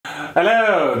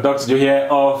Hello, Dr. Joe here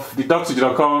of the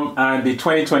drjoe.com and the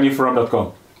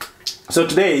 2020forum.com. So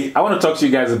today I want to talk to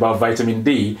you guys about vitamin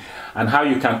D and how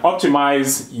you can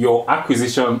optimize your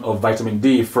acquisition of vitamin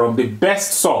D from the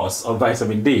best source of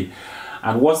vitamin D.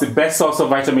 And what's the best source of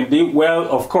vitamin D? Well,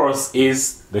 of course,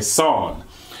 is the sun.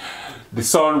 The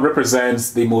sun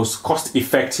represents the most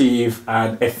cost-effective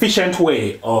and efficient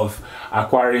way of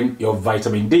acquiring your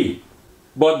vitamin D.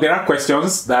 But there are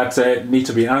questions that need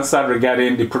to be answered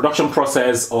regarding the production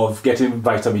process of getting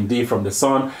vitamin D from the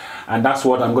sun, and that's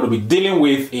what I'm going to be dealing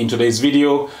with in today's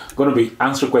video. I'm going to be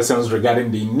answering questions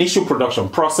regarding the initial production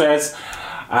process,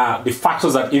 the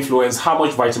factors that influence how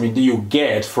much vitamin D you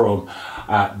get from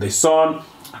the sun,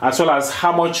 as well as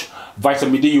how much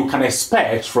vitamin D you can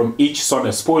expect from each sun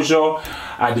exposure,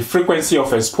 the frequency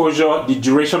of exposure, the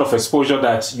duration of exposure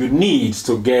that you need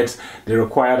to get the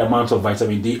required amount of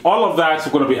vitamin D. All of that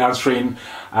we're going to be answering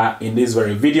in this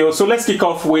very video. So let's kick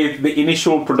off with the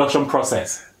initial production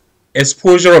process.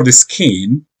 Exposure of the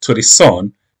skin to the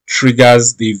sun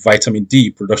triggers the vitamin D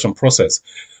production process.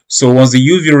 So once the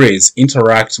UV rays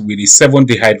interact with the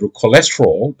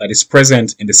 7-dehydrocholesterol that is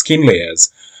present in the skin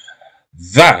layers,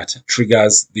 that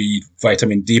triggers the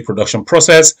vitamin D production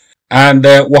process. And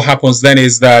what happens then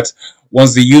is that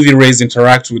once the UV rays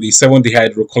interact with the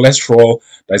 7-dehydrocholesterol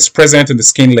that is present in the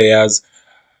skin layers,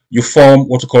 you form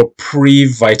what we call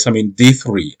pre-vitamin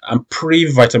D3. And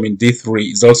pre-vitamin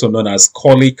D3 is also known as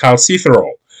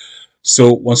cholecalciferol.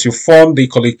 So once you form the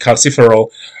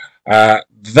cholecalciferol,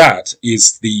 that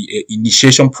is the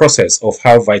initiation process of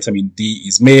how vitamin D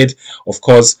is made. Of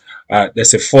course,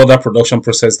 there's a further production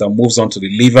process that moves on to the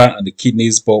liver and the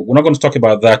kidneys, but we're not going to talk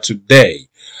about that today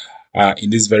in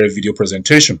this very video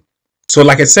presentation. So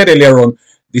like I said earlier on,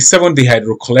 the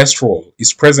 7-dehydrocholesterol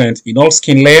is present in all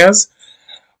skin layers,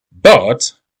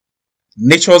 but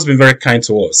nature has been very kind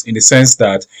to us in the sense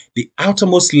that the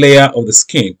outermost layer of the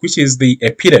skin, which is the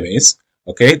epidermis,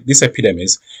 okay, this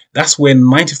epidermis, that's where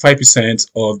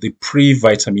 95% of the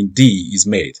pre-vitamin D is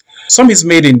made. Some is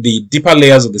made in the deeper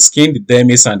layers of the skin, the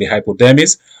dermis and the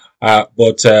hypodermis,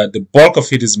 but the bulk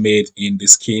of it is made in the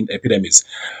skin epidermis.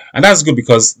 And that's good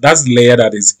because that's the layer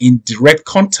that is in direct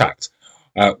contact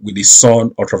with the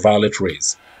sun ultraviolet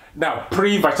rays. Now,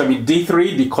 pre-vitamin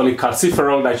D3, the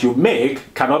cholecalciferol that you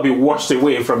make, cannot be washed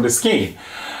away from the skin.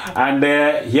 And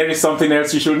here is something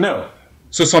else you should know.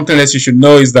 So something else you should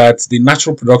know is that the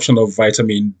natural production of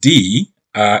vitamin D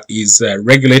is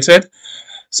regulated.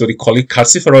 So the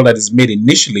cholecalciferol that is made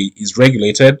initially is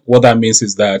regulated. What that means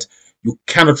is that you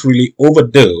cannot really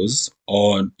overdose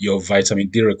on your vitamin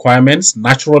D requirements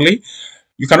naturally.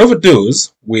 You can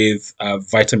overdose with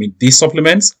vitamin D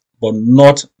supplements, but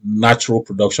not natural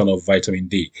production of vitamin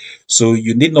D. So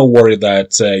you need not worry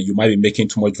that you might be making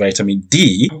too much vitamin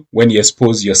D when you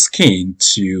expose your skin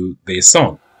to the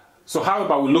sun. So how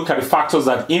about we look at the factors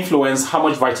that influence how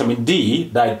much vitamin D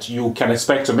that you can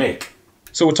expect to make?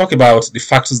 So we'll talk about the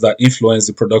factors that influence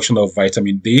the production of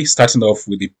vitamin D, starting off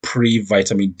with the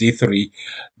pre-vitamin D3,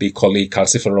 the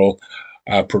cholecalciferol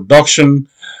production.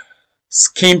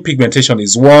 Skin pigmentation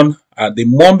is one. The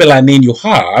more melanin you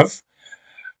have,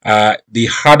 the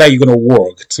harder you're going to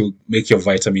work to make your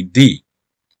vitamin D.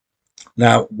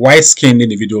 Now, white-skinned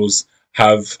individuals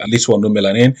have little or no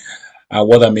melanin.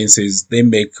 What that means is they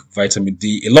make vitamin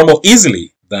D a lot more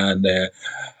easily than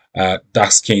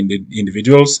dark-skinned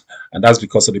individuals, and that's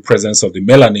because of the presence of the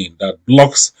melanin that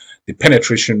blocks the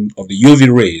penetration of the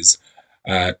UV rays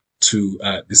to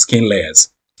the skin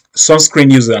layers.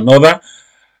 Sunscreen use another.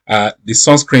 The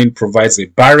sunscreen provides a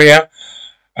barrier,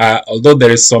 although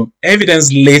there is some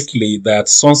evidence lately that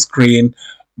sunscreen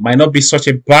might not be such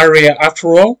a barrier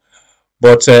after all,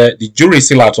 but the jury is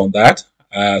still out on that.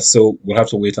 So we'll have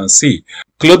to wait and see.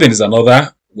 Clothing is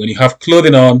another. When you have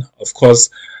clothing on, of course,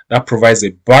 that provides a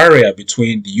barrier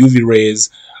between the UV rays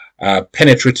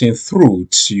penetrating through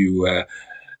to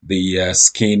the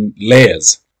skin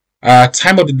layers.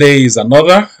 Time of the day is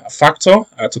another factor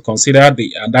to consider,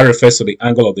 and that refers to the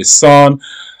angle of the sun.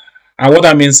 And what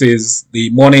that means is the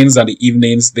mornings and the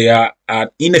evenings, they are an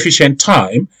inefficient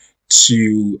time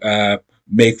to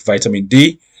make vitamin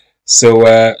D. So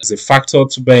it's a factor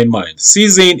to bear in mind.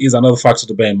 Season is another factor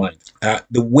to bear in mind.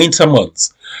 The winter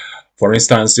months, for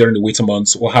instance, during the winter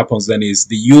months, what happens then is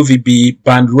the UVB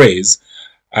band rays,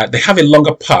 they have a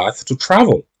longer path to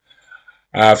travel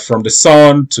from the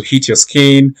sun to hit your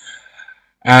skin.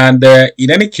 And in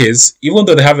any case, even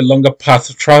though they have a longer path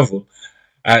to travel,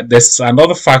 there's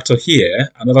another factor here,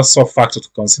 another sub-factor to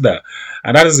consider.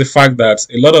 And that is the fact that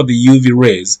a lot of the UV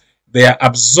rays, they are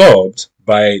absorbed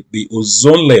by the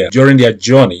ozone layer during their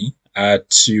journey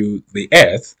to the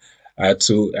Earth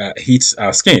to heat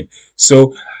our skin.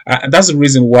 So that's the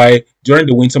reason why during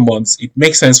the winter months it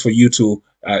makes sense for you to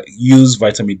use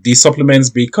vitamin D supplements,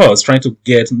 because trying to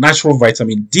get natural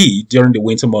vitamin D during the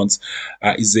winter months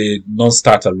is a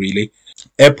non-starter really.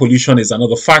 Air pollution is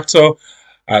another factor.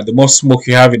 The more smoke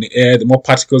you have in the air, the more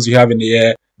particles you have in the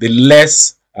air, the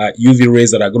less UV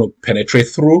rays that are going to penetrate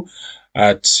through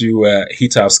to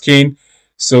heat our skin.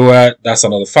 So that's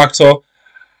another factor.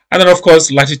 And then, of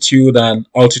course, latitude and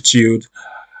altitude.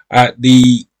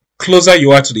 The closer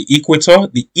you are to the equator,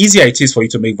 the easier it is for you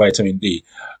to make vitamin D.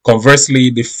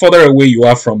 Conversely, the further away you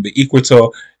are from the equator,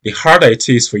 the harder it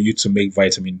is for you to make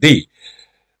vitamin D.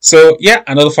 So, yeah,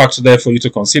 another factor there for you to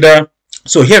consider.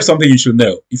 So here's something you should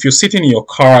know. If you're sitting in your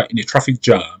car in a traffic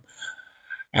jam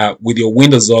with your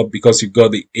windows up because you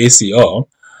got the AC on,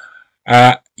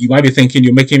 you might be thinking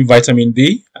you're making vitamin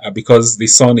D because the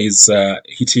sun is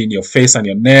hitting your face and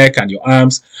your neck and your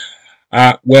arms.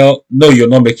 Well, no, you're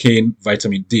not making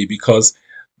vitamin D, because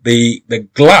the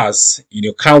glass in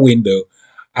your car window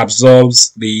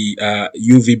absorbs the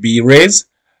UVB rays.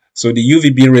 So the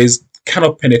UVB rays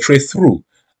cannot penetrate through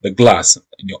the glass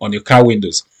on your car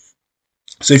windows.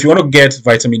 So if you want to get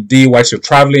vitamin D whilst you're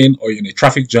traveling or you're in a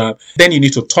traffic jam, then you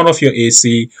need to turn off your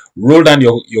AC, roll down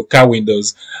your car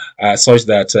windows such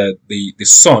that the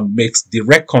sun makes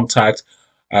direct contact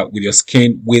with your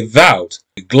skin without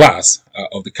the glass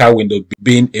of the car window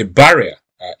being a barrier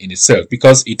in itself,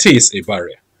 because it is a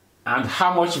barrier. And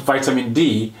how much vitamin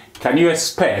D can you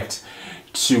expect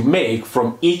to make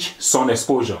from each sun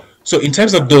exposure? So in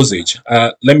terms of dosage,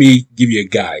 let me give you a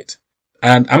guide.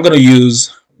 And I'm going to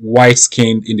use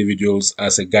white-skinned individuals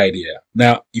as a guide here.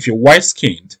 Now, if you're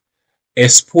white-skinned,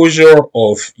 exposure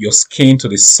of your skin to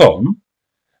the sun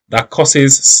that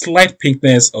causes slight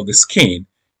pinkness of the skin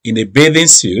in a bathing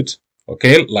suit,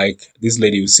 okay, like this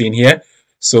lady you've seen here.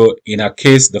 So in her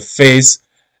case, the face,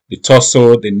 the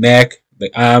torso, the neck,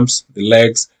 the arms, the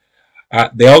legs,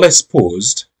 they're all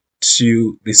exposed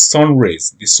to the sun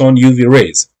rays, the sun UV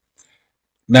rays.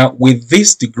 Now, with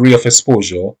this degree of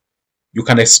exposure, you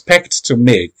can expect to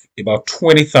make about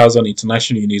 20,000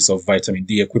 international units of vitamin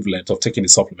D equivalent of taking the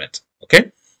supplement.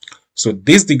 Okay, so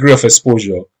this degree of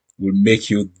exposure will make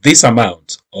you this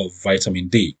amount of vitamin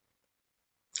D.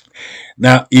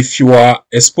 Now, if you are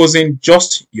exposing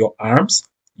just your arms,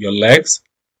 your legs,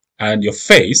 and your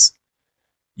face,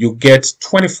 you get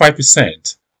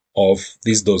 25% of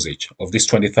this dosage, of this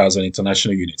 20,000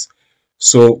 international units.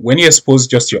 So when you expose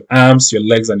just your arms, your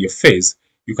legs, and your face,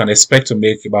 you can expect to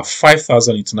make about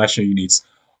 5,000 international units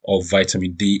of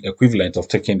vitamin D equivalent of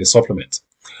taking the supplement.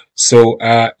 So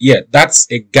yeah, that's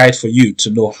a guide for you to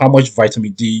know how much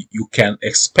vitamin D you can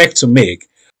expect to make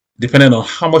depending on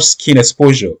how much skin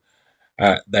exposure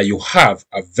that you have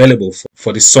available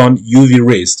for the sun UV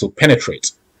rays to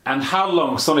penetrate. And how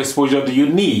long sun exposure do you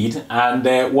need,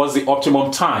 and what's the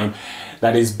optimum time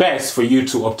that is best for you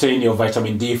to obtain your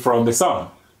vitamin D from the sun?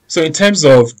 So in terms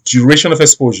of duration of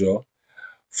exposure,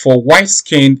 for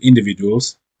white-skinned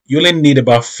individuals, you only need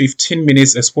about 15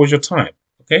 minutes exposure time.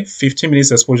 Okay, 15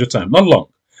 minutes exposure time, not long.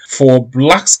 For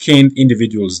black-skinned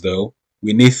individuals, though,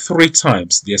 we need 3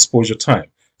 times the exposure time.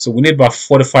 So we need about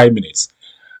 45 minutes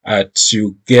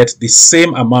to get the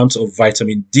same amount of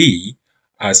vitamin D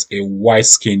as a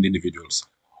white-skinned individuals,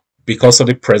 because of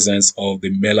the presence of the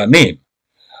melanin.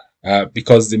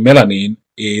 Because the melanin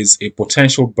is a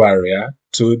potential barrier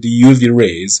to the UV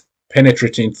rays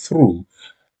penetrating through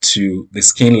to the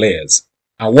skin layers.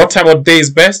 And what time of day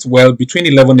is best? Well, between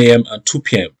 11 a.m. and 2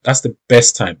 p.m. That's the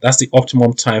best time. That's the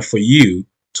optimum time for you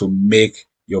to make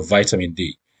your vitamin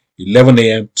D. 11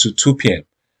 a.m. to 2 p.m.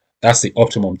 That's the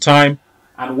optimum time.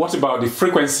 And what about the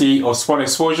frequency of sun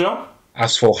exposure?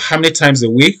 As for how many times a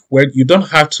week, well, you don't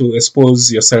have to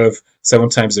expose yourself 7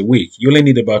 times a week. You only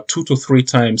need about 2 to 3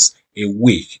 times a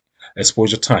week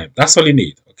exposure time. That's all you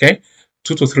need, okay?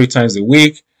 2 to 3 times a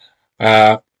week,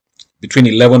 between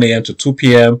 11 a.m. to 2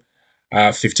 p.m.,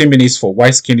 15 minutes for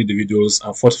white-skinned individuals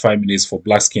and 45 minutes for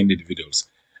black-skinned individuals.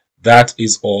 That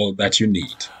is all that you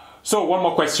need. So one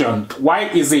more question. Why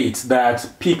is it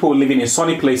that people living in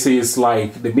sunny places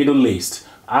like the Middle East,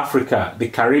 Africa, the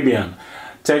Caribbean,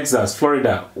 Texas,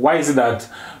 Florida, why is it that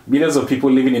millions of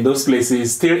people living in those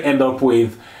places still end up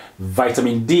with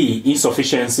vitamin D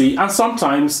insufficiency and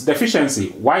sometimes deficiency?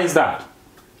 Why is that?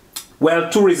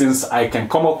 Well, 2 reasons I can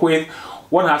come up with.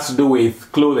 One has to do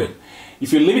with clothing.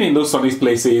 If you're living in those sunny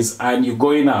places and you're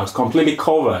going out completely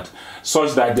covered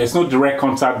such that there's no direct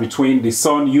contact between the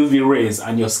sun UV rays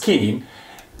and your skin,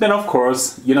 then of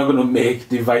course you're not going to make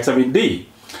the vitamin D.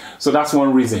 So that's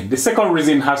one reason. The second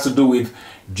reason has to do with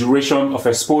duration of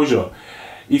exposure.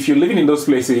 if you're living in those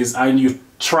places and you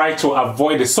try to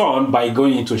avoid the sun by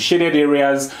going into shaded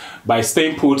areas, by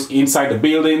staying put inside the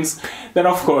buildings, then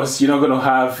of course you're not going to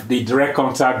have the direct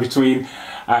contact between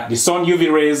the sun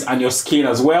UV rays and your skin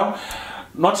as well.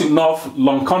 Not enough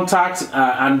long contact,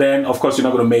 and then of course you're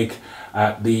not going to make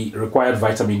the required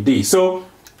vitamin D. So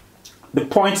the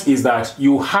point is that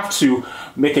you have to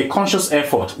make a conscious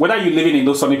effort, whether you're living in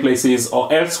those sunny places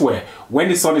or elsewhere. When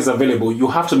the sun is available, you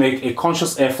have to make a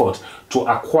conscious effort to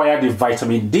acquire the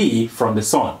vitamin D from the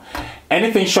sun.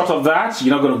 Anything short of that,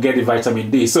 you're not going to get the vitamin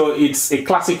D. So it's a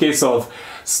classic case of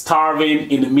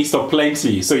starving in the midst of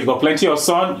plenty. So you've got plenty of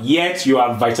sun, yet you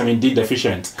are vitamin D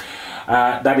deficient.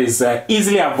 That is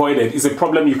easily avoided. It's a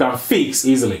problem you can fix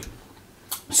easily.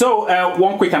 So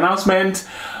one quick announcement.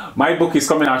 My book is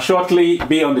coming out shortly.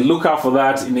 Be on the lookout for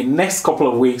that. In the next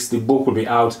couple of weeks, the book will be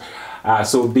out.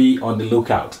 So be on the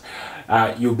lookout.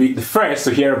 You'll be the first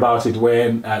to hear about it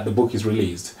when the book is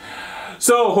released.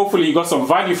 So hopefully you got some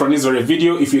value from this very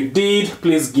video. If you did,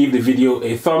 please give the video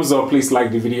a thumbs up. Please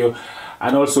like the video.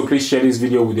 And also please share this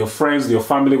video with your friends, with your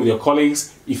family, with your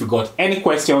colleagues. If you got any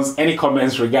questions, any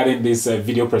comments regarding this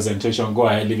video presentation, go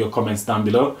ahead, leave your comments down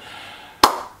below.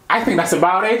 I think that's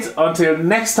about it. Until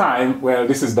next time, well,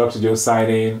 this is Dr. Joe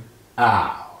signing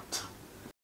out.